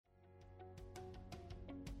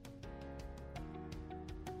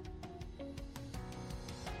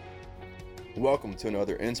Welcome to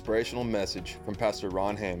another inspirational message from Pastor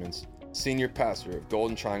Ron Hammonds, Senior Pastor of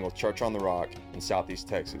Golden Triangle Church on the Rock in Southeast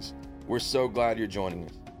Texas. We're so glad you're joining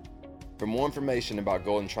us. For more information about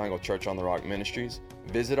Golden Triangle Church on the Rock Ministries,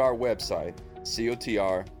 visit our website,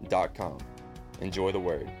 cotr.com. Enjoy the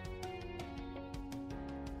Word.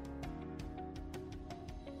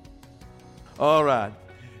 All right.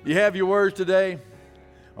 You have your words today?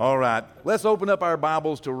 All right. Let's open up our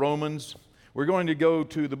Bibles to Romans. We're going to go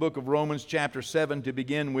to the book of Romans chapter 7 to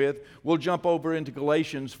begin with. We'll jump over into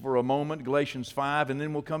Galatians for a moment, Galatians 5, and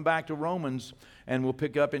then we'll come back to Romans and we'll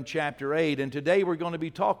pick up in chapter 8. And today we're going to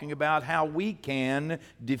be talking about how we can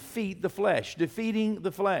defeat the flesh, defeating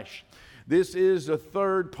the flesh. This is the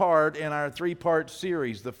third part in our three-part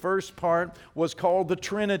series. The first part was called the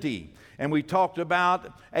Trinity, and we talked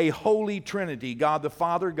about a holy Trinity, God the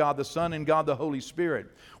Father, God the Son, and God the Holy Spirit.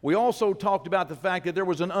 We also talked about the fact that there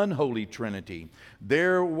was an unholy Trinity.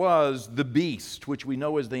 There was the beast, which we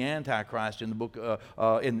know as the Antichrist in the book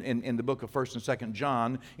in the book of 1st and 2nd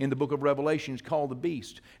John. In the book of Revelation, it's called the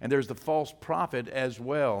beast, and there's the false prophet as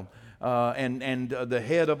well. And the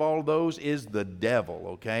head of all those is the devil,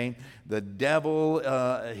 okay? The devil,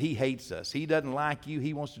 he hates us. He doesn't like you.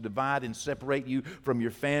 He wants to divide and separate you from your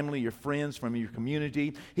family, your friends, from your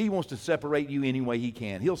community. He wants to separate you any way he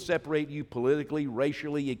can. He'll separate you politically,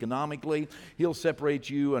 racially, economically. He'll separate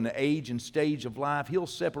you on the age and stage of life. He'll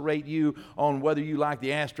separate you on whether you like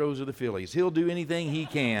the Astros or the Phillies. He'll do anything he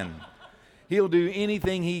can. He'll do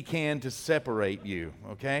anything he can to separate you,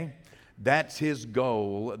 okay? That's his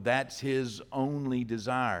goal. That's his only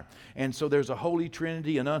desire. And so there's a holy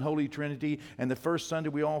Trinity, an unholy Trinity. And the first Sunday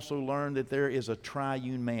we also learned that there is a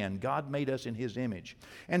triune man. God made us in his image.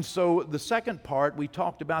 And so the second part, we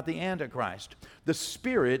talked about the Antichrist, the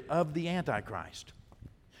spirit of the Antichrist.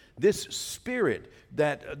 This spirit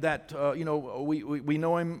that we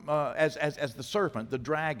know him as the serpent, the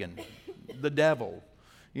dragon, the devil,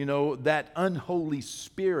 that unholy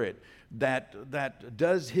spirit that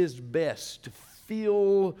does his best to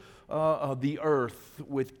fill the earth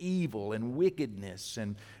with evil and wickedness,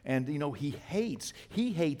 and he hates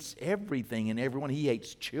everything and everyone. He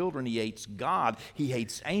hates children, he hates God, he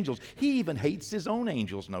hates angels, he even hates his own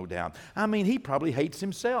angels, no doubt. I mean, he probably hates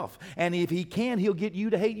himself, and if he can, he'll get you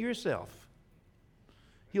to hate yourself.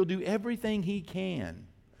 He'll do everything he can,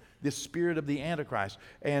 this spirit of the Antichrist,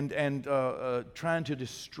 and trying to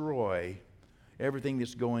destroy everything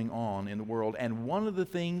that's going on in the world. And one of the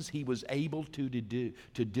things he was able to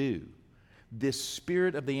do, this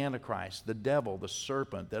spirit of the Antichrist, the devil, the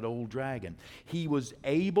serpent, that old dragon, he was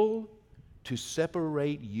able to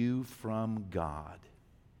separate you from God.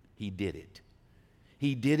 He did it.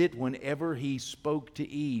 He did it whenever he spoke to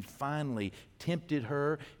Eve, finally tempted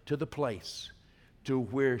her to the place to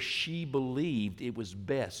where she believed it was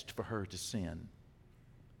best for her to sin.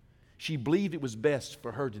 She believed it was best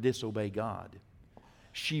for her to disobey God.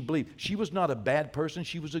 She believed. She was not a bad person,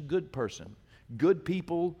 she was a good person. Good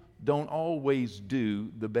people don't always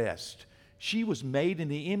do the best. She was made in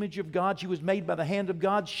the image of God. She was made by the hand of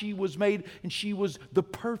God. She was made, and she was the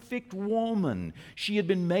perfect woman. She had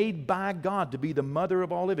been made by God to be the mother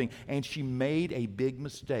of all living. And she made a big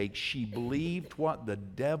mistake. She believed what the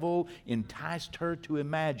devil enticed her to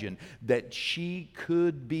imagine, that she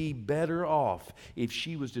could be better off if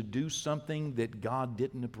she was to do something that God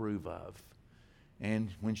didn't approve of.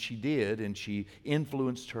 And when she did, and she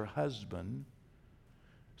influenced her husband,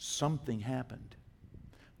 something happened.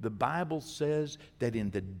 The Bible says that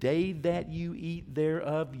in the day that you eat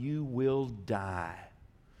thereof, you will die.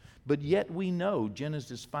 But yet we know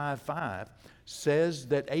Genesis 5:5 says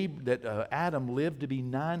that Adam lived to be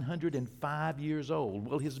 905 years old.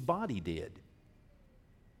 Well, his body did.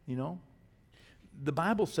 The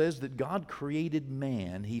Bible says that God created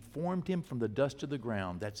man. He formed him from the dust of the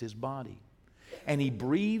ground. That's his body. And he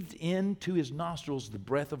breathed into his nostrils the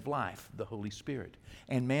breath of life, the Holy Spirit.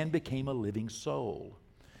 And man became a living soul.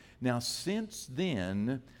 Now, since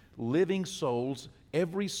then, living souls,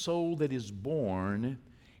 every soul that is born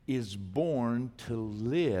to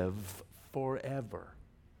live forever.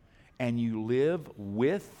 And you live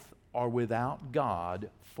with or without God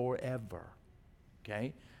forever.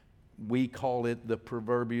 Okay? We call it the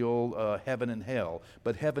proverbial heaven and hell.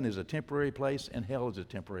 But heaven is a temporary place and hell is a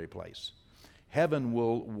temporary place. Heaven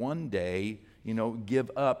will one day, give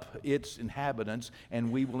up its inhabitants, and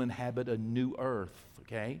we will inhabit a new earth,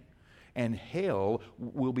 okay? And hell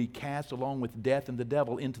will be cast along with death and the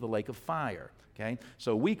devil into the lake of fire, okay?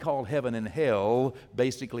 So we call heaven and hell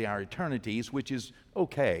basically our eternities, which is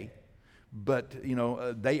okay. But,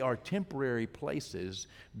 they are temporary places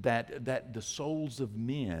that the souls of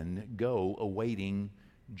men go awaiting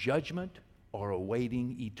judgment or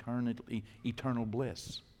awaiting eternal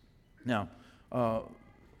bliss. Now,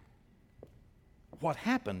 what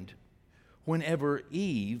happened whenever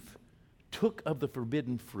Eve took of the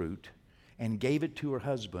forbidden fruit and gave it to her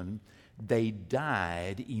husband? They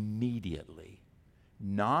died immediately.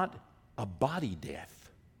 Not a body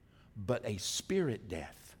death, but a spirit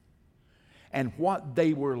death. And what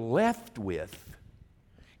they were left with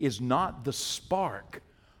is not the spark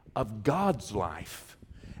of God's life.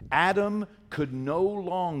 Adam could no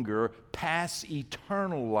longer pass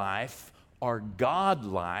eternal life or God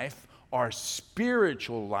life or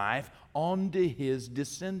spiritual life onto his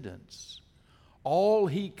descendants. All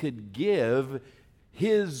he could give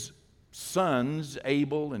his sons,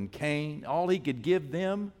 Abel and Cain, all he could give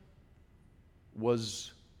them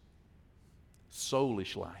was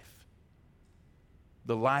soulish life,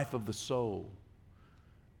 the life of the soul.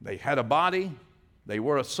 They had a body, they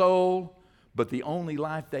were a soul, but the only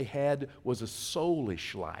life they had was a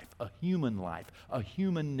soulish life, a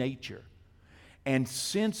human nature. And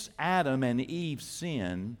since Adam and Eve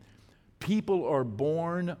sinned, people are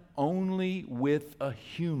born only with a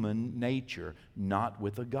human nature, not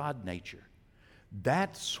with a God nature.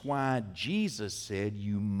 That's why Jesus said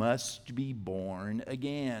you must be born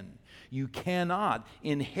again. You cannot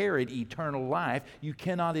inherit eternal life. You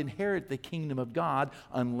cannot inherit the kingdom of God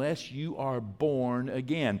unless you are born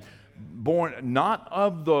again. Born not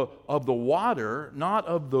of the water, not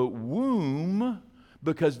of the womb,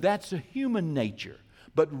 because that's a human nature,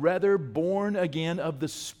 but rather born again of the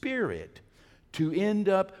Spirit, to end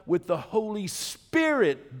up with the Holy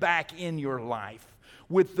Spirit back in your life,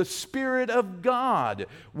 with the Spirit of God,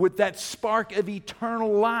 with that spark of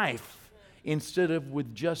eternal life, instead of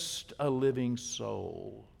with just a living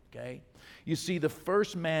soul. Okay? You see, the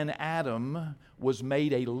first man, Adam, was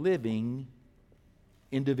made a living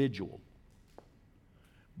individual.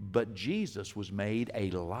 But Jesus was made a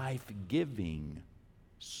life-giving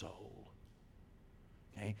soul.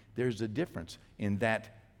 Okay? There's a difference in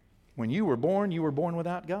that when you were born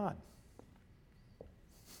without God.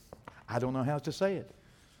 I don't know how to say it.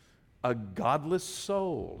 A godless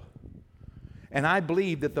soul. And I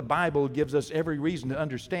believe that the Bible gives us every reason to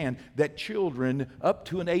understand that children up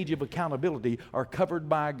to an age of accountability are covered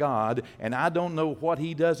by God. And I don't know what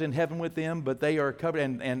He does in heaven with them, but they are covered.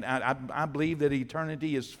 And I believe that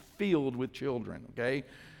eternity is filled with children, okay?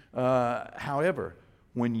 However,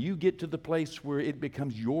 when you get to the place where it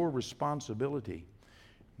becomes your responsibility,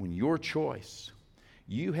 when your choice,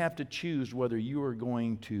 you have to choose whether you are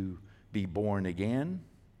going to be born again,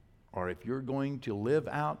 or if you're going to live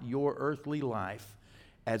out your earthly life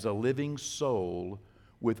as a living soul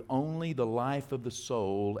with only the life of the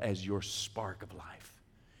soul as your spark of life.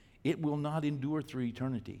 It will not endure through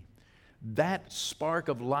eternity. That spark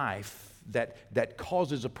of life that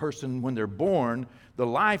causes a person when they're born, the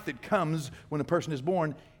life that comes when a person is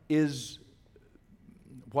born, is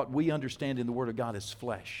what we understand in the Word of God as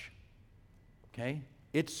flesh. Okay?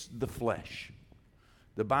 It's the flesh.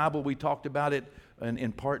 The Bible, we talked about it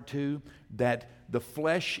in part 2, that the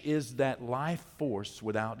flesh is that life force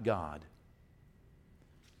without God.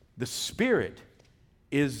 The Spirit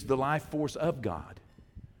is the life force of God.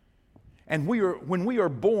 And when we are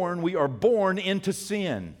born into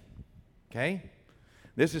sin. Okay?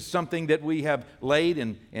 This is something that we have laid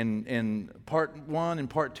in part 1 and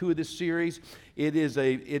part 2 of this series. It is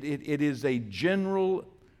a general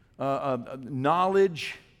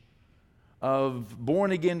knowledge of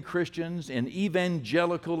born-again Christians and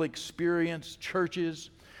evangelical experience churches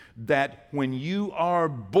that when you are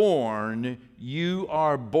born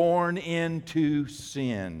into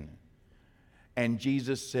sin. And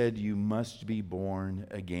Jesus said you must be born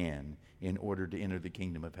again in order to enter the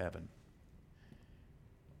kingdom of heaven.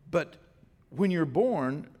 But when you're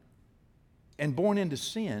born and born into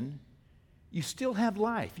sin, you still have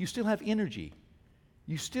life. You still have energy.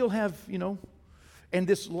 You still have, and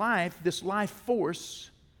this life force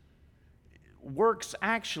works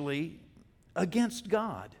actually against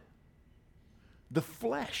God. The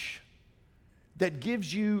flesh that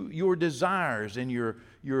gives you your desires and your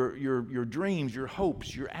dreams, your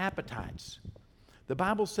hopes, your appetites. The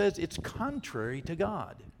Bible says it's contrary to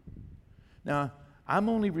God. Now, I'm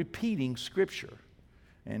only repeating Scripture.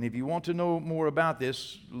 And if you want to know more about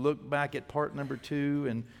this, look back at part number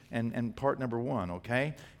 2 and part number 1,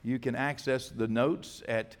 okay? You can access the notes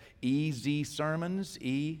at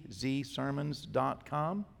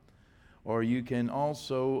ezsermons.com. Or you can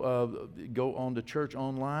also go on to Church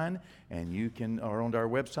Online, or on our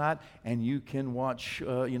website, and you can watch,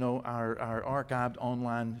 our archived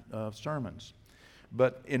online sermons.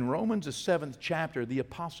 But in Romans, the 7th chapter, the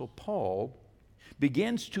Apostle Paul,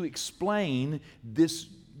 begins to explain this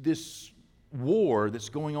war that's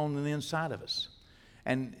going on the inside of us.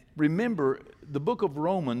 And remember, the book of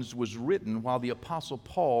Romans was written while the Apostle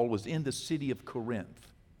Paul was in the city of Corinth.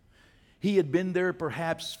 He had been there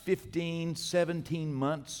perhaps 15, 17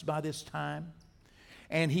 months by this time.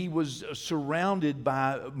 And he was surrounded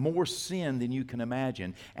by more sin than you can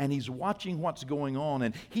imagine. And he's watching what's going on,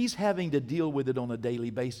 and he's having to deal with it on a daily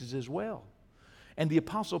basis as well. And the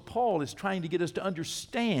Apostle Paul is trying to get us to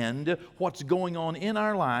understand what's going on in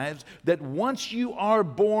our lives, that once you are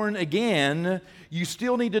born again, you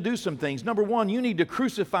still need to do some things. Number one, you need to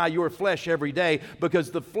crucify your flesh every day,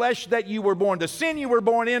 because the flesh that you were born, the sin you were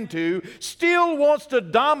born into, still wants to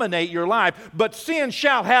dominate your life, but sin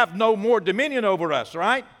shall have no more dominion over us,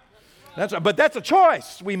 right? But that's a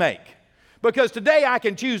choice we make, because today I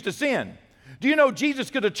can choose to sin. Do you know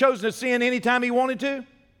Jesus could have chosen to sin anytime he wanted to?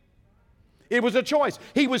 It was a choice.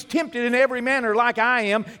 He was tempted in every manner like I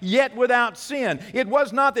am, yet without sin. It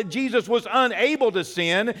was not that Jesus was unable to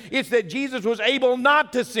sin. It's that Jesus was able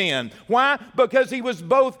not to sin. Why? Because he was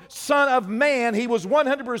both Son of Man. He was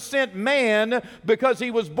 100% man because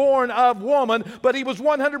he was born of woman, but he was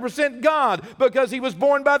 100% God because he was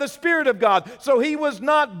born by the Spirit of God. So he was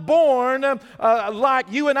not born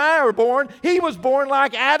like you and I are born. He was born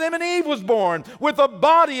like Adam and Eve was born, with a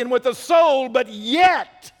body and with a soul, but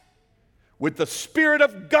yet with the Spirit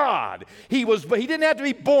of God. He didn't have to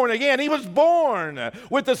be born again. He was born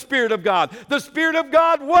with the Spirit of God. The Spirit of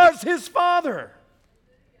God was his Father.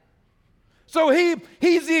 So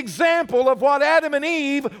he's the example of what Adam and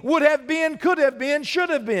Eve would have been, could have been, should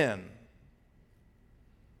have been.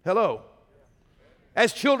 Hello?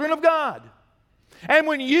 As children of God. And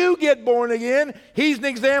when you get born again, he's an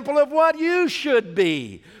example of what you should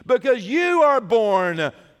be, because you are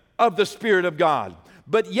born of the Spirit of God.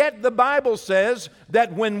 But yet the Bible says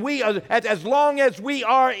that when as long as we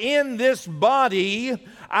are in this body,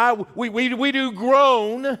 we do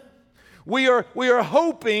groan. We are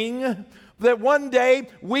hoping that one day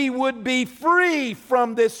we would be free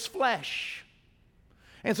from this flesh.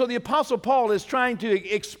 And so the Apostle Paul is trying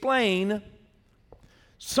to explain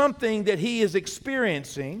something that he is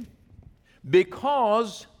experiencing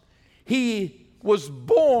because he was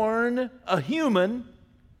born a human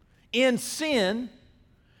in sin.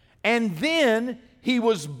 And then he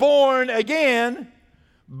was born again,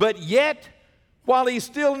 but yet, while he's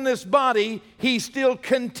still in this body, he's still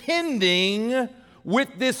contending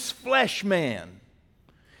with this flesh man.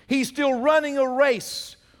 He's still running a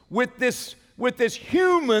race with this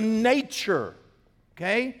human nature,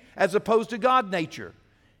 okay, as opposed to God nature.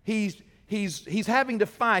 He's having to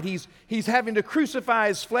fight. He's having to crucify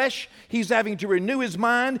his flesh. He's having to renew his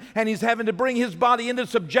mind, and he's having to bring his body into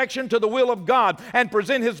subjection to the will of God and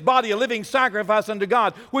present his body a living sacrifice unto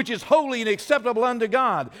God, which is holy and acceptable unto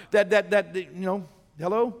God.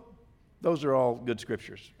 Hello? Those are all good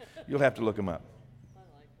scriptures. You'll have to look them up.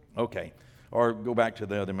 Okay. Or go back to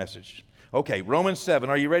the other message. Okay, Romans 7.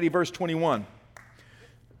 Are you ready? Verse 21.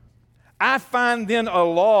 I find then a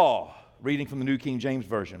law, reading from the New King James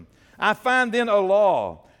Version. I find then a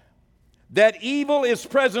law, that evil is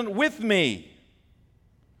present with me,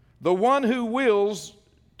 the one who wills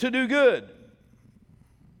to do good.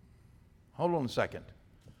 Hold on a second.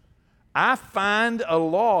 I find a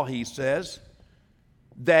law, he says,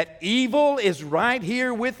 that evil is right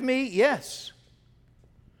here with me? Yes.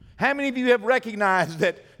 How many of you have recognized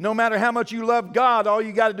that no matter how much you love God, all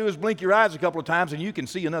you got to do is blink your eyes a couple of times and you can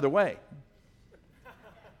see another way?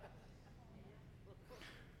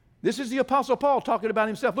 This is the Apostle Paul talking about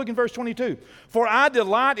himself. Look in verse 22. For I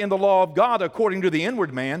delight in the law of God according to the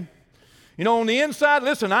inward man. You know, on the inside,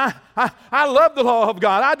 listen, I love the law of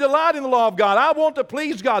God. I delight in the law of God. I want to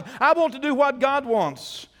please God. I want to do what God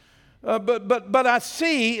wants. But I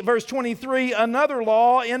see, verse 23, another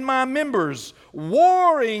law in my members,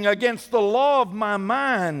 warring against the law of my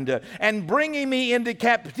mind and bringing me into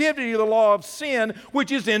captivity to the law of sin,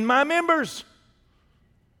 which is in my members.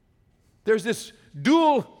 There's this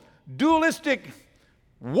dualistic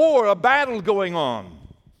war, a battle going on.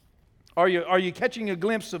 Are you catching a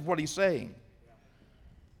glimpse of what he's saying?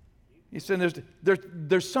 He's saying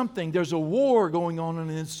there's a war going on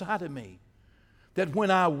the inside of me. That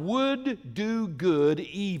when I would do good,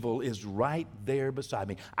 evil is right there beside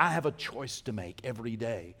me. I have a choice to make every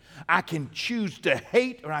day. I can choose to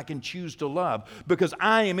hate or I can choose to love, because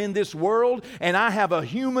I am in this world and I have a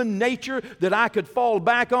human nature that I could fall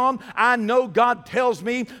back on. I know God tells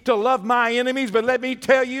me to love my enemies, but let me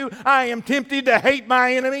tell you, I am tempted to hate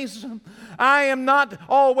my enemies. I am not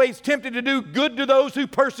always tempted to do good to those who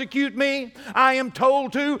persecute me. I am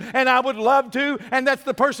told to, and I would love to, and that's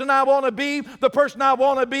the person I want to be. The person I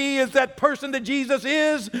want to be is that person that Jesus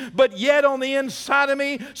is, but yet on the inside of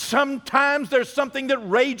me, sometimes there's something that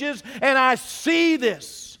rages, and I see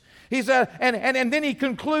this. He said, and then he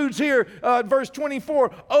concludes here, verse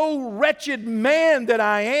 24, "Oh, wretched man that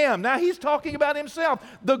I am." Now he's talking about himself,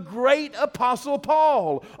 the great apostle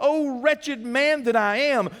Paul. "Oh, wretched man that I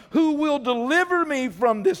am, who will deliver me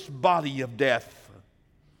from this body of death?"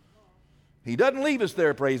 He doesn't leave us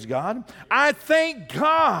there, praise God. "I thank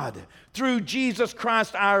God through Jesus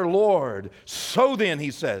Christ our Lord. So then," he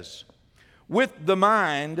says, "with the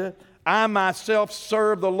mind I myself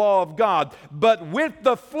serve the law of God, but with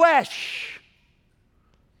the flesh."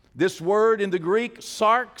 This word in the Greek,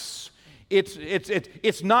 sarx,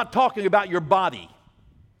 it's not talking about your body.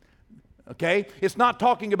 Okay? It's not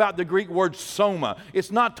talking about the Greek word soma.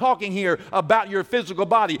 It's not talking here about your physical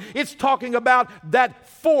body. It's talking about that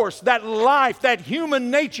force, that life, that human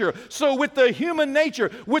nature. So with the human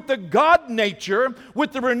nature, with the God nature,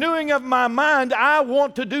 with the renewing of my mind, I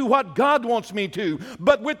want to do what God wants me to.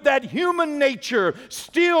 But with that human nature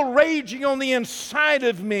still raging on the inside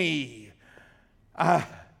of me, I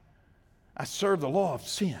serve the law of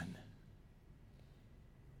sin.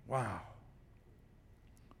 Wow.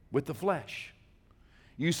 With the flesh.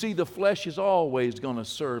 You see, the flesh is always going to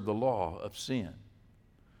serve the law of sin.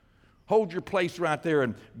 Hold your place right there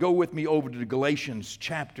and go with me over to Galatians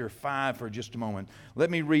chapter 5 for just a moment. Let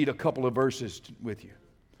me read a couple of verses with you.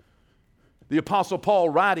 The Apostle Paul,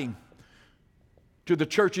 writing to the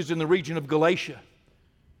churches in the region of Galatia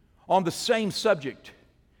on the same subject,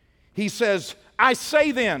 he says, "I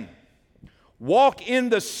say then, walk in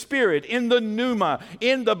the Spirit, in the pneuma,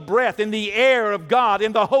 in the breath, in the air of God,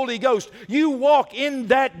 in the Holy Ghost." You walk in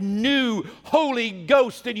that new Holy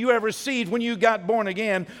Ghost that you have received when you got born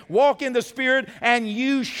again. Walk in the Spirit, and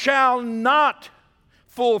you shall not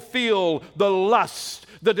fulfill the lust,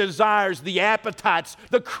 the desires, the appetites,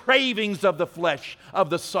 the cravings of the flesh,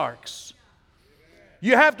 of the sarx.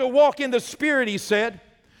 You have to walk in the Spirit, he said.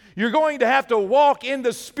 You're going to have to walk in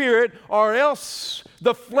the Spirit, or else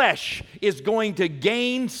the flesh is going to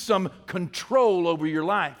gain some control over your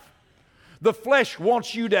life. The flesh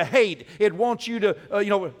wants you to hate. It wants you to,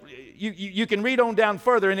 you can read on down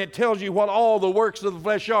further, and it tells you what all the works of the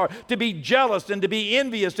flesh are. To be jealous, and to be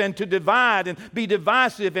envious, and to divide, and be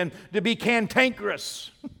divisive, and to be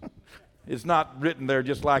cantankerous. It's not written there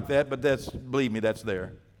just like that, but believe me, that's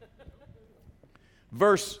there.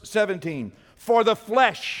 Verse 17. "For the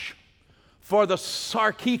flesh, for the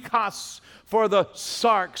sarkikos, for the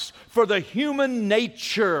sarx, for the human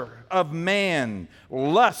nature of man,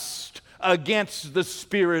 lust against the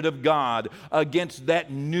Spirit of God," against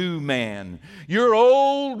that new man. Your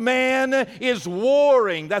old man is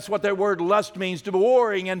warring. That's what that word lust means, to be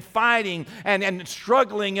warring and fighting and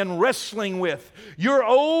struggling and wrestling with. Your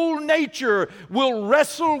old nature will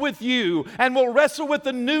wrestle with you and will wrestle with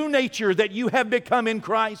the new nature that you have become in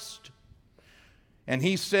Christ. And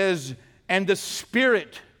he says, and the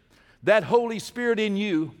Spirit, that Holy Spirit in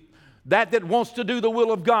you, that wants to do the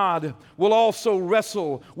will of God, will also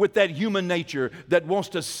wrestle with that human nature that wants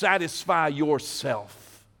to satisfy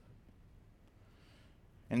yourself.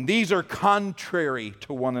 And these are contrary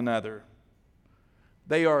to one another.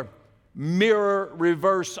 They are mirror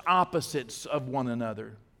reverse opposites of one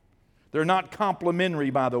another. They're not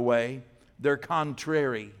complementary, by the way. They're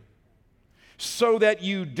contrary. So that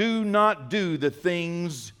you do not do the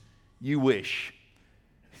things you wish.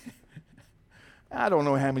 I don't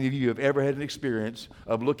know how many of you have ever had an experience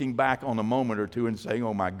of looking back on a moment or two and saying,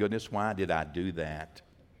 "Oh my goodness, why did I do that?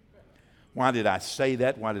 Why did I say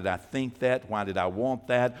that? Why did I think that? Why did I want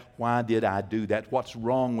that? Why did I do that? What's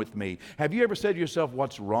wrong with me?" Have you ever said to yourself,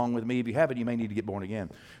 "What's wrong with me?" If you haven't, you may need to get born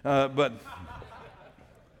again. But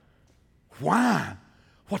why?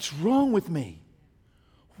 What's wrong with me?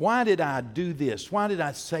 Why did I do this? Why did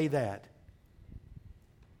I say that?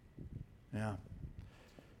 Yeah.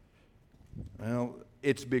 Well,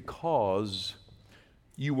 it's because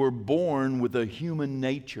you were born with a human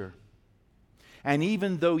nature. And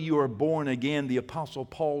even though you are born again, the Apostle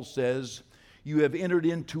Paul says, you have entered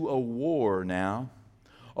into a war now.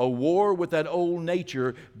 A war with that old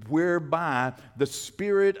nature whereby the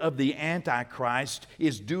spirit of the Antichrist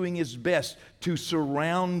is doing his best to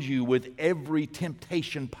surround you with every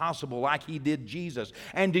temptation possible, like he did Jesus.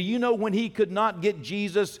 And do you know when he could not get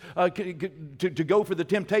Jesus to go for the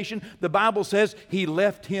temptation? The Bible says he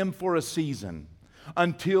left him for a season.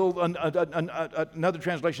 Another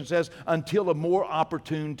translation says, until a more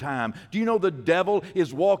opportune time. Do you know the devil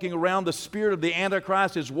is walking around, the spirit of the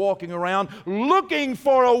Antichrist is walking around looking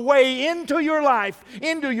for a way into your life,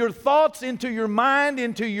 into your thoughts, into your mind,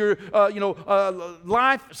 into your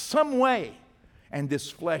life, some way. And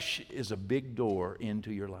this flesh is a big door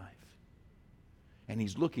into your life. And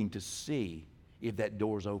he's looking to see if that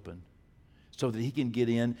door's open, so that he can get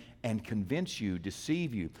in and convince you,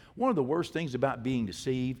 deceive you. One of the worst things about being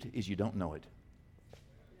deceived is you don't know it.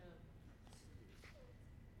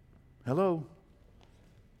 Hello?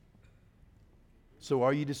 So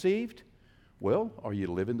are you deceived? Well, are you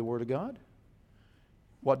living the Word of God?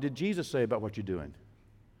 What did Jesus say about what you're doing?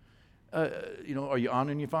 Are you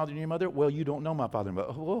honoring your father and your mother? Well, you don't know my father and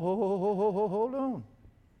mother. Hold on.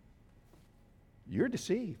 You're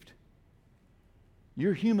deceived.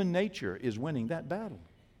 Your human nature is winning that battle.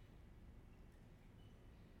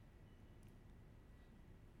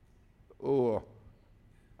 Oh,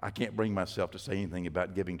 I can't bring myself to say anything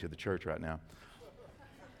about giving to the church right now.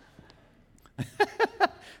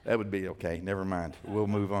 That would be okay. Never mind. We'll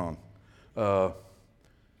move on.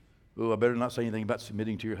 I better not say anything about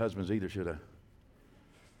submitting to your husbands either, should I?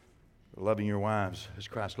 Loving your wives as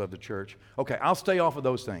Christ loved the church. Okay, I'll stay off of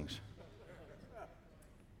those things.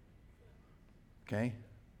 Okay?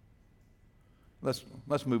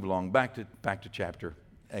 Let's move along. Back to chapter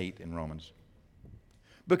 8 in Romans.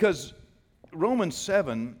 Because Romans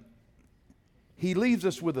 7, he leaves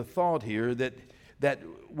us with a thought here that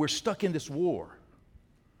we're stuck in this war.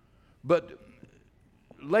 But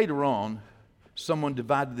later on, someone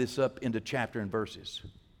divided this up into chapter and verses.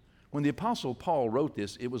 When the Apostle Paul wrote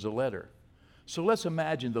this, it was a letter. So let's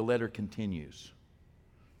imagine the letter continues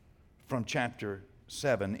from chapter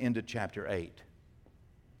 7 into chapter 8.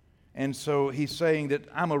 And so he's saying that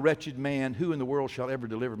I'm a wretched man. Who in the world shall ever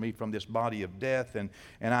deliver me from this body of death? And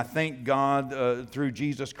I thank God through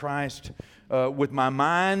Jesus Christ. With my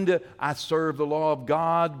mind, I serve the law of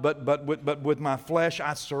God, but with my flesh,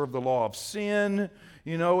 I serve the law of sin.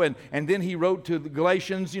 And then he wrote to the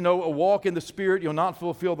Galatians, walk in the Spirit, you'll not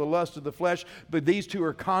fulfill the lust of the flesh, but these two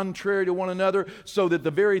are contrary to one another, so that the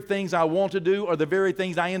very things I want to do are the very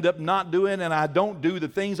things I end up not doing, and I don't do the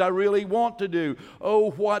things I really want to do. Oh,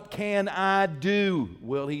 what can I do?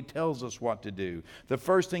 Well, he tells us what to do. The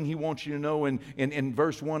first thing he wants you to know in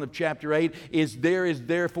verse 1 of chapter 8 is, there is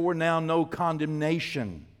therefore now no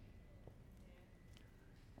condemnation.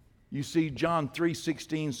 You see, John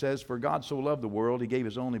 3:16 says, for God so loved the world, he gave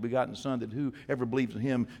his only begotten Son, that whoever believes in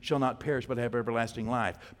him shall not perish but have everlasting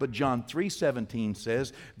life. But John 3:17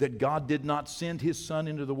 says that God did not send his Son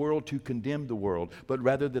into the world to condemn the world, but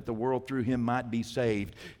rather that the world through him might be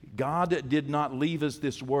saved. God did not leave us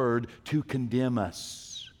this word to condemn us.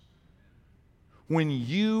 When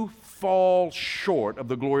you fall short of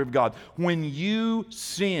the glory of God, when you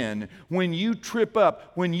sin, when you trip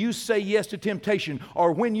up, when you say yes to temptation,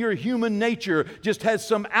 or when your human nature just has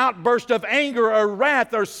some outburst of anger or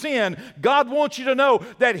wrath or sin, God wants you to know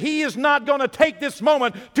that he is not going to take this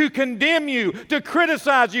moment to condemn you, to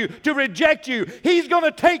criticize you, to reject you. He's going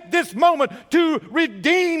to take this moment to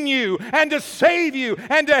redeem you and to save you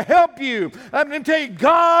and to help you. I'm going to tell you,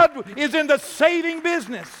 God is in the saving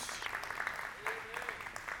business.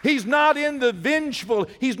 He's not in the vengeful.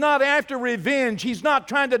 He's not after revenge. He's not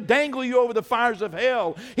trying to dangle you over the fires of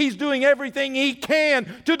hell. He's doing everything he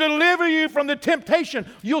can to deliver you from the temptation.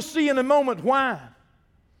 You'll see in a moment why.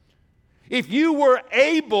 If you were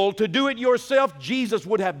able to do it yourself, Jesus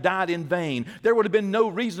would have died in vain. There would have been no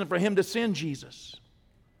reason for him to send Jesus.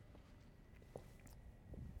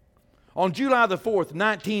 On July the 4th,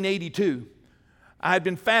 1982, I had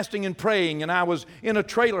been fasting and praying, and I was in a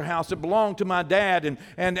trailer house that belonged to my dad,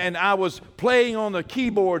 and I was playing on the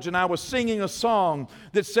keyboards, and I was singing a song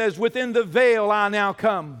that says, within the veil I now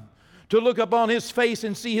come, to look upon his face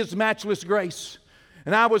and see his matchless grace.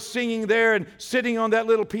 And I was singing there and sitting on that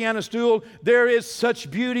little piano stool. There is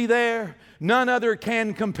such beauty there, none other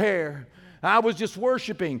can compare. I was just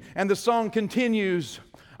worshiping, and the song continues,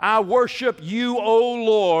 I worship you, O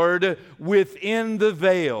Lord, within the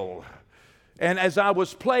veil. And as I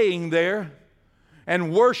was playing there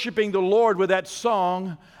and worshiping the Lord with that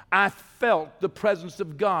song, I felt the presence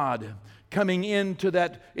of God coming into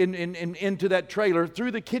that into that trailer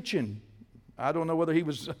through the kitchen. I don't know whether he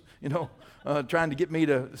was, trying to get me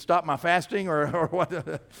to stop my fasting or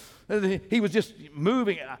what. He was just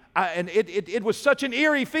moving. And it was such an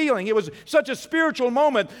eerie feeling. It was such a spiritual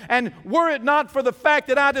moment. And were it not for the fact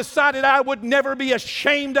that I decided I would never be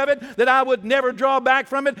ashamed of it, that I would never draw back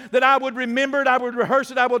from it, that I would remember it, I would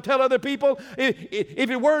rehearse it, I would tell other people, if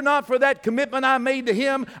it were not for that commitment I made to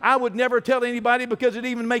Him, I would never tell anybody, because it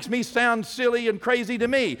even makes me sound silly and crazy to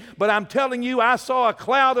me. But I'm telling you, I saw a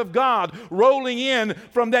cloud of God rolling in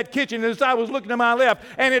from that kitchen as I was looking to my left,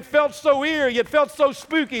 and it felt so eerie, it felt so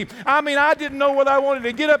spooky. I mean, I didn't know whether I wanted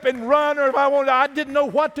to get up and run or if I didn't know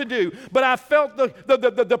what to do, but I felt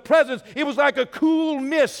the presence. It was like a cool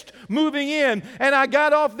mist moving in, and I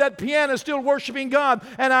got off that piano still worshiping God,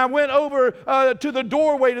 and I went over to the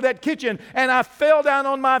doorway to that kitchen, and I fell down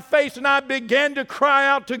on my face, and I began to cry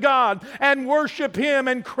out to God and worship Him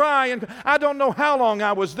and cry. And I don't know how long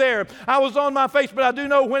I was there. I was on my face, but I do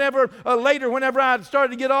know later, whenever I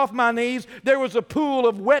started to get off my knees, there was a pool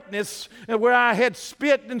of wetness where I had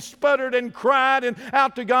spit and sputtered and cried and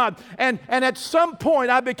out to God. And at some point,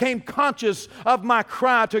 I became conscious of my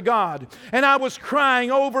cry to God. And I was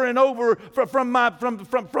crying over and over from my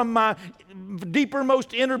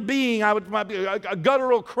deepermost inner being. A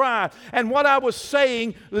guttural cry. And what I was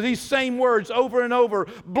saying, these same words over and over: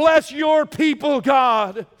 bless your people,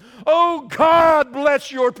 God. Oh, God,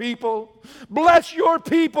 bless your people. Bless your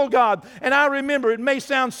people, God. And I remember, it may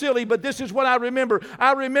sound silly, but this is what I remember.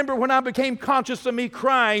 I remember when I became conscious of me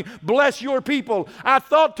crying, bless your people, I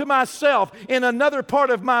thought to myself in another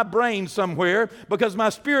part of my brain somewhere, because my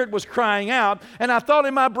spirit was crying out, and I thought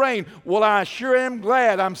in my brain, well, I sure am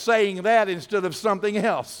glad I'm saying that instead of something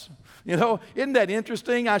else. You know, isn't that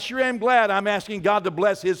interesting? I sure am glad I'm asking God to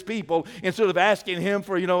bless His people instead of asking Him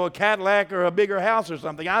for, a Cadillac or a bigger house or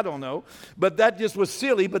something. I don't know. But that just was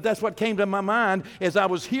silly, but that's what came to my mind as I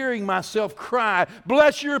was hearing myself cry,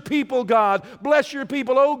 bless your people, God. Bless your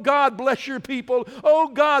people. Oh, God, bless your people. Oh,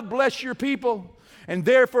 God, bless your people. And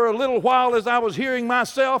there for a little while as I was hearing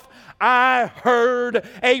myself, I heard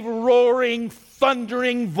a roaring,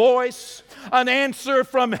 thundering voice, an answer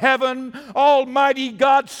from heaven. Almighty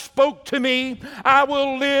God spoke to me. I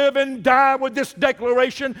will live and die with this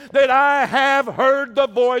declaration that I have heard the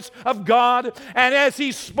voice of God. And as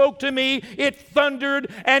He spoke to me, it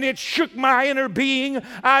thundered and it shook my inner being.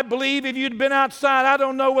 I believe if you'd been outside, I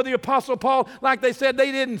don't know whether the Apostle Paul, like they said,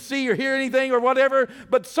 they didn't see or hear anything or whatever,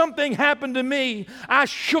 but something happened to me. I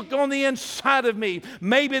shook on the inside of me.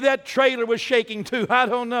 Maybe that trailer was shaking too. I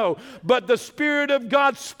don't know. But the Spirit of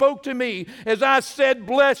God spoke to me. As I said,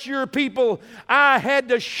 bless your people, I had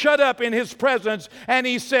to shut up in His presence, and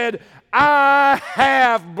He said, I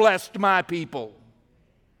have blessed my people.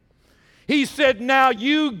 He said, now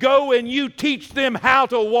you go and you teach them how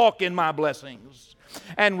to walk in my blessings.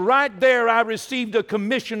 And right there I received a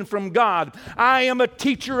commission from God. I am a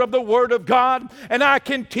teacher of the Word of God, and I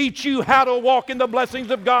can teach you how to walk in the blessings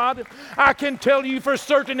of God. I can tell you for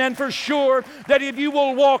certain and for sure that if you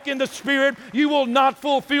will walk in the Spirit, you will not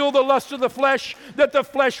fulfill the lust of the flesh, that the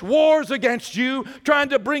flesh wars against you, trying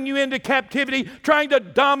to bring you into captivity, trying to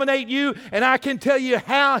dominate you, and I can tell you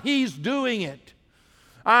how He's doing it.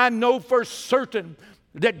 I know for certain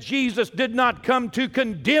that Jesus did not come to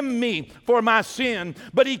condemn me for my sin,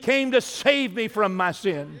 but He came to save me from my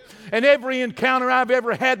sin. And every encounter I've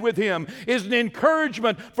ever had with Him is an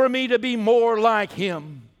encouragement for me to be more like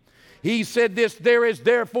Him. He said this, there is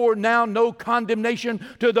therefore now no condemnation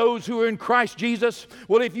to those who are in Christ Jesus.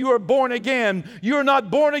 Well, if you are born again, you're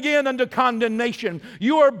not born again unto condemnation.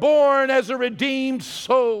 You are born as a redeemed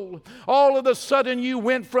soul. All of a sudden you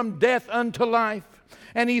went from death unto life.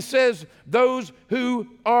 And He says, those who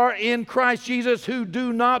are in Christ Jesus who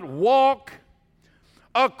do not walk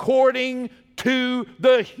according to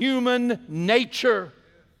the human nature.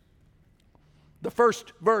 The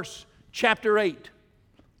first verse, chapter 8,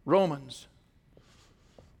 Romans.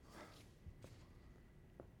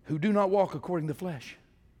 Who do not walk according to the flesh.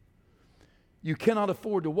 You cannot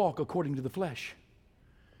afford to walk according to the flesh.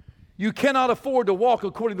 You cannot afford to walk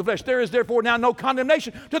according to the flesh. There is therefore now no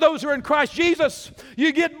condemnation to those who are in Christ Jesus.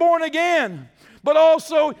 You get born again. But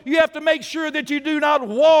also you have to make sure that you do not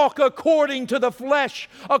walk according to the flesh,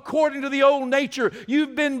 according to the old nature.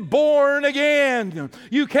 You've been born again.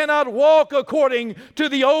 You cannot walk according to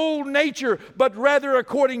the old nature, but rather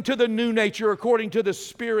according to the new nature, according to the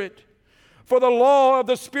Spirit. For the law of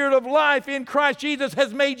the Spirit of life in Christ Jesus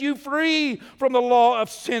has made you free from the law of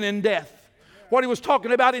sin and death. What he was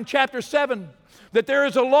talking about in chapter 7, that there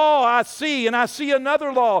is a law I see, and I see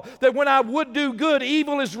another law, that when I would do good,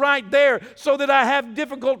 evil is right there, so that I have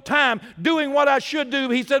difficult time doing what I should do.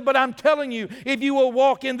 He said, but I'm telling you, if you will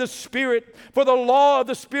walk in the Spirit, for the law of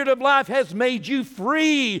the Spirit of life has made you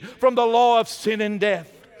free from the law of sin and death.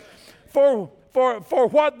 for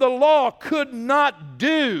what the law could not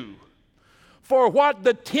do, for what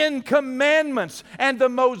the Ten Commandments and the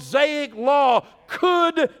Mosaic Law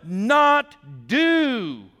could not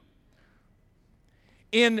do,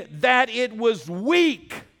 in that it was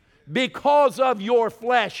weak because of your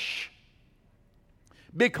flesh,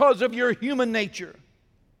 because of your human nature.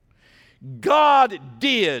 God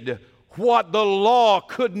did what the law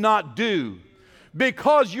could not do.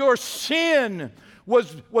 Because your sin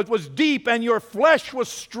was deep and your flesh was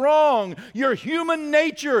strong, your human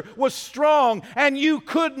nature was strong, and you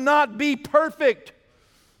could not be perfect.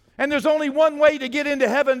 And there's only one way to get into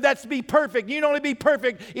heaven, that's be perfect. You can only be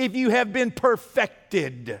perfect if you have been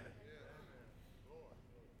perfected.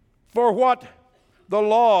 For what the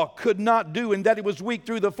law could not do, in that it was weak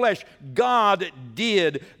through the flesh, God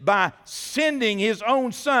did by sending His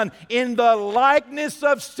own Son in the likeness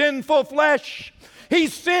of sinful flesh. He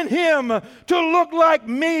sent Him to look like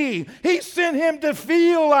me. He sent Him to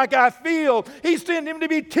feel like I feel. He sent Him to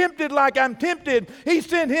be tempted like I'm tempted. He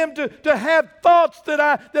sent Him to have thoughts that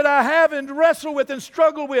I have and wrestle with and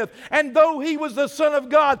struggle with. And though He was the Son of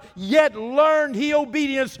God, yet learned He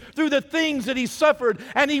obedience through the things that He suffered.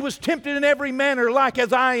 And He was tempted in every manner like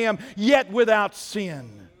as I am, yet without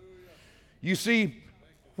sin. You see,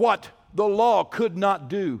 what the law could not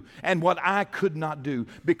do, and what I could not do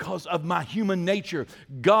because of my human nature,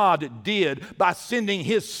 God did by sending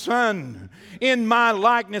His Son in my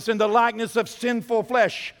likeness, in the likeness of sinful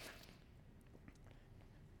flesh,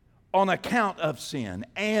 on account of sin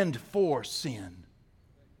and for sin.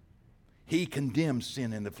 He condemned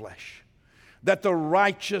sin in the flesh, that the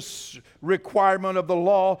righteous requirement of the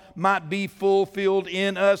law might be fulfilled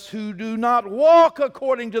in us who do not walk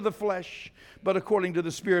according to the flesh, but according to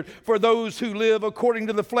the Spirit. For those who live according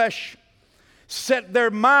to the flesh set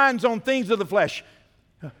their minds on things of the flesh.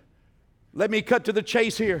 Let me cut to the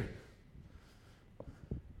chase here.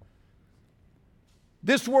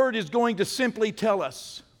 This word is going to simply tell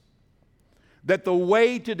us that the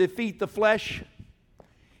way to defeat the flesh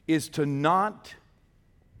is to not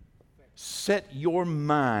set your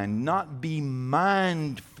mind, not be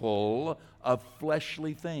mindful of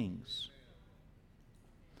fleshly things.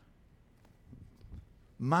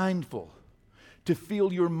 Mindful, to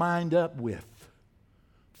fill your mind up with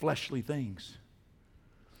fleshly things.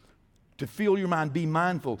 To fill your mind, be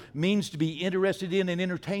mindful, means to be interested in and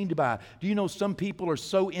entertained by. Do you know some people are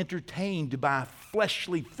so entertained by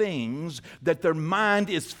fleshly things that their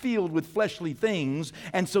mind is filled with fleshly things,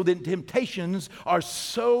 and so the temptations are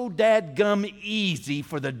so dadgum easy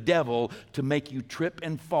for the devil to make you trip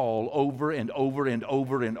and fall over and over and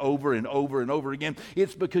over and over and over and over again.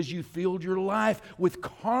 It's because you filled your life with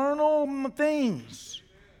carnal things.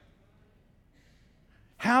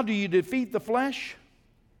 How do you defeat the flesh?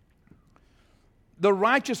 The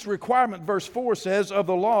righteous requirement, verse 4 says, of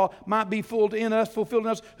the law might be fulfilled in us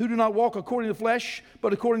who do not walk according to the flesh,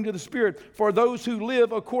 but according to the Spirit. For those who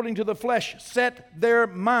live according to the flesh set their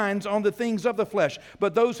minds on the things of the flesh,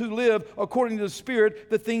 but those who live according to the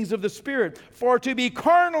Spirit, the things of the Spirit. For to be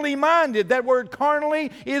carnally minded, that word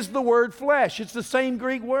carnally is the word flesh. It's the same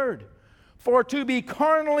Greek word. For to be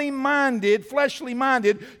carnally minded, fleshly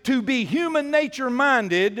minded, to be human nature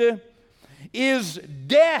minded is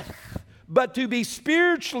death. But to be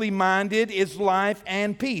spiritually minded is life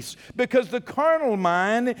and peace, because the carnal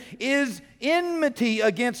mind is enmity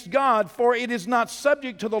against God, for it is not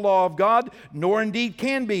subject to the law of God, nor indeed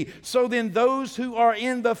can be. So then those who are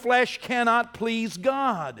in the flesh cannot please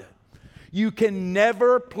God. You can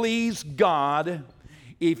never please God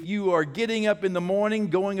if you are getting up in the morning,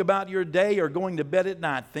 going about your day, or going to bed at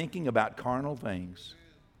night thinking about carnal things,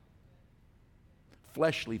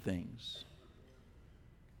 fleshly things.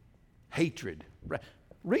 Hatred.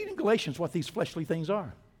 Read in Galatians what these fleshly things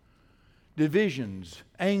are. Divisions,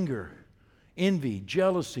 anger, envy,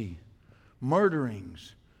 jealousy,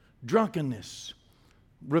 murderings, drunkenness,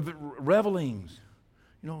 revelings,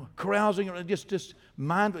 carousing, just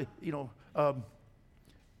mind,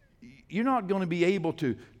 you're not going to be able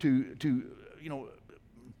to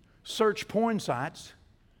search porn sites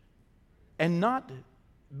and not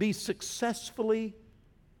be successfully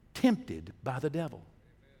tempted by the devil.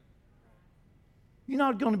 You're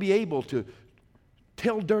not going to be able to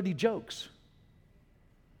tell dirty jokes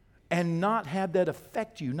and not have that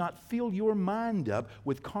affect you, not fill your mind up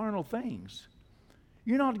with carnal things.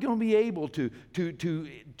 You're not going to be able to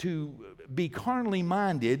be carnally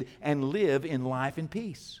minded and live in life and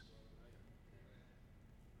peace.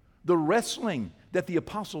 The wrestling that the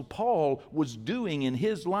Apostle Paul was doing in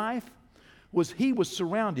his life was he was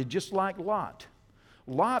surrounded just like Lot.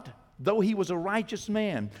 Lot though he was a righteous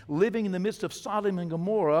man, living in the midst of Sodom and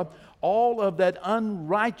Gomorrah, all of that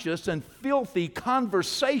unrighteous and filthy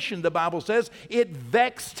conversation, the Bible says, it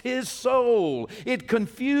vexed his soul. It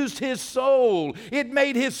confused his soul. It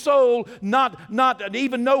made his soul not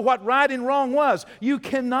even know what right and wrong was. You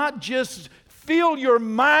cannot just fill your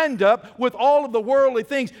mind up with all of the worldly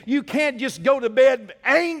things. You can't just go to bed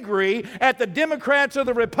angry at the Democrats or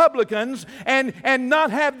the Republicans and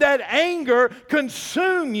not have that anger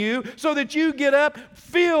consume you so that you get up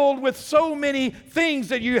filled with so many things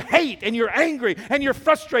that you hate, and you're angry and you're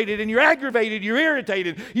frustrated and you're aggravated, you're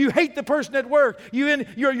irritated. You hate the person at work.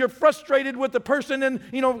 You're frustrated with the person and,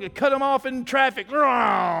 cut them off in traffic.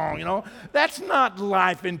 That's not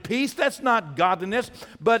life in peace. That's not godliness.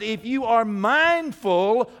 But if you are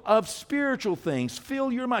mindful of spiritual things,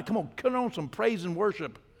 fill your mind. Come on, put on some praise and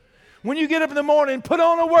worship. When you get up in the morning, put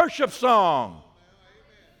on a worship song.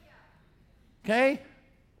 Okay?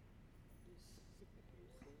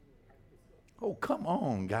 Oh, come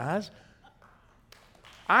on, guys.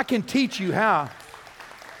 I can teach you how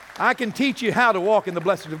to walk in the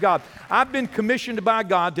blessings of God. I've been commissioned by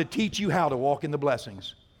God to teach you how to walk in the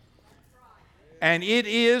blessings. And it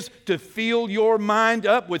is to fill your mind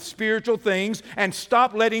up with spiritual things and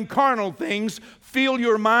stop letting carnal things fill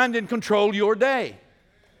your mind and control your day.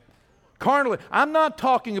 Carnally, I'm not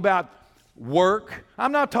talking about work.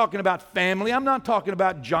 I'm not talking about family. I'm not talking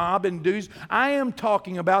about job and duties. I am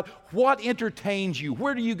talking about what entertains you.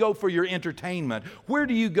 Where do you go for your entertainment? Where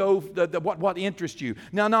do you go, what interests you?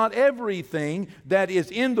 Now, not everything that is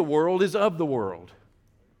in the world is of the world.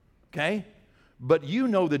 Okay? But you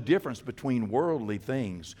know the difference between worldly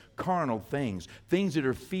things, carnal things, things that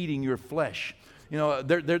are feeding your flesh.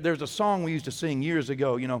 There's a song we used to sing years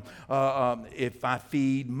ago, if I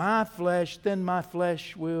feed my flesh, then my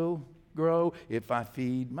flesh will grow. If I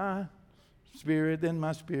feed my spirit, then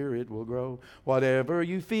my spirit will grow. Whatever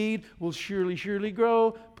you feed will surely, surely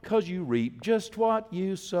grow, because you reap just what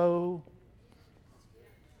you sow.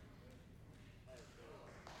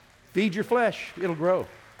 Feed your flesh, it'll grow.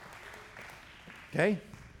 Okay?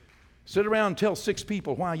 Sit around and tell 6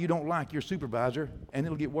 people why you don't like your supervisor, and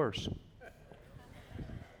it'll get worse.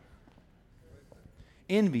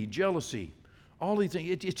 Envy, jealousy, all these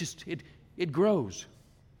things, it grows.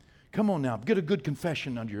 Come on now, get a good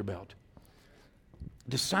confession under your belt.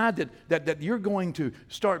 Decide that you're going to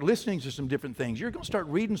start listening to some different things. You're going to start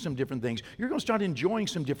reading some different things. You're going to start enjoying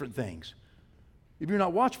some different things. If you're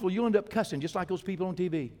not watchful, you'll end up cussing just like those people on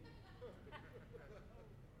TV.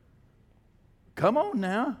 Come on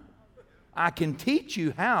now. I can teach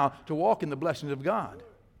you how to walk in the blessings of God.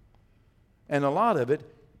 And a lot of it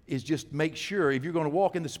is just make sure, if you're going to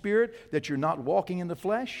walk in the Spirit, that you're not walking in the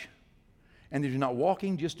flesh, and that you're not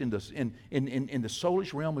walking just in the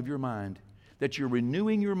soulish realm of your mind, that you're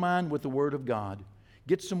renewing your mind with the Word of God.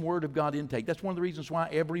 Get some Word of God intake. That's one of the reasons why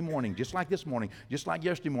every morning, just like this morning, just like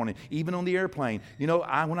yesterday morning, even on the airplane,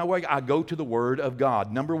 when I wake, I go to the Word of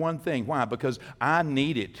God. Number one thing. Why? Because I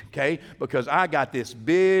need it, okay? Because I got this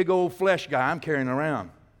big old flesh guy I'm carrying around,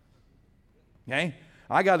 okay?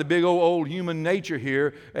 I got a big old human nature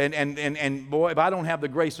here, and boy, if I don't have the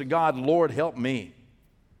grace of God, Lord, help me.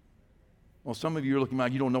 Well, some of you are looking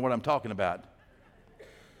like you don't know what I'm talking about.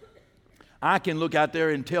 I can look out there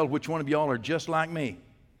and tell which one of y'all are just like me.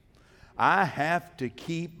 I have to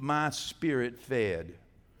keep my spirit fed.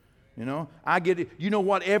 I get it. You know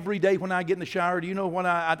what? Every day when I get in the shower, do you know what?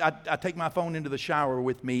 I take my phone into the shower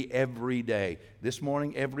with me every day. This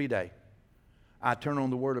morning, every day. I turn on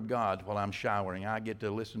the Word of God while I'm showering. I get to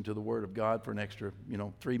listen to the Word of God for an extra,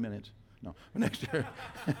 3 minutes. No, an extra...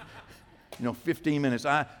 15 minutes.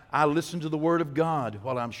 I listen to the Word of God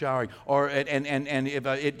while I'm showering. And if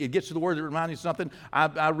it gets to the Word that reminds me of something,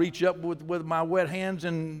 I reach up with my wet hands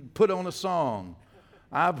and put on a song.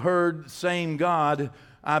 I've heard Same God,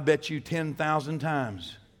 I bet you 10,000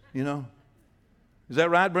 times. Is that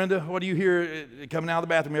right, Brenda? What do you hear coming out of the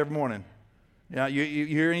bathroom every morning? Yeah, you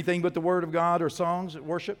hear anything but the Word of God or songs at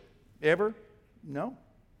worship? Ever? No.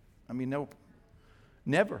 No.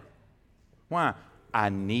 Never. Why? I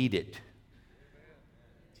need it.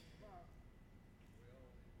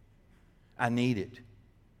 I need it.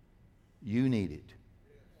 You need it.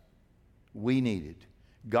 We need it.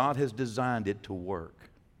 God has designed it to work.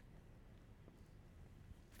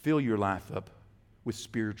 Fill your life up with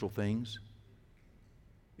spiritual things.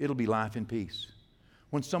 It'll be life and peace.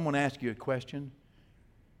 When someone asks you a question,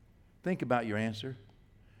 think about your answer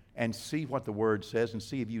and see what the Word says, and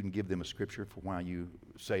see if you can give them a scripture for why you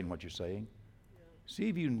saying what you're saying. See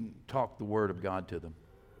if you can talk the Word of God to them.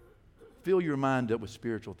 Fill your mind up with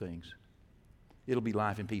spiritual things. It'll be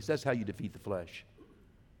life and peace. That's how you defeat the flesh.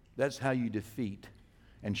 That's how you defeat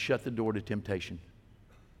and shut the door to temptation,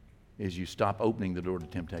 is you stop opening the door to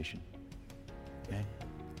temptation. Okay?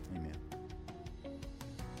 Amen.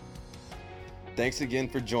 Thanks again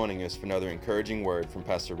for joining us for another encouraging word from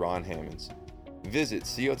Pastor Ron Hammonds. Visit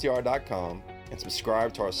cotr.com and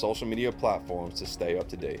subscribe to our social media platforms to stay up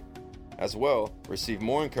to date. As well, receive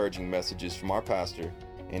more encouraging messages from our pastor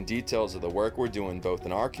and details of the work we're doing both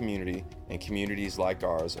in our community and communities like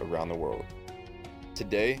ours around the world.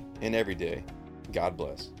 Today and every day, God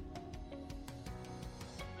bless.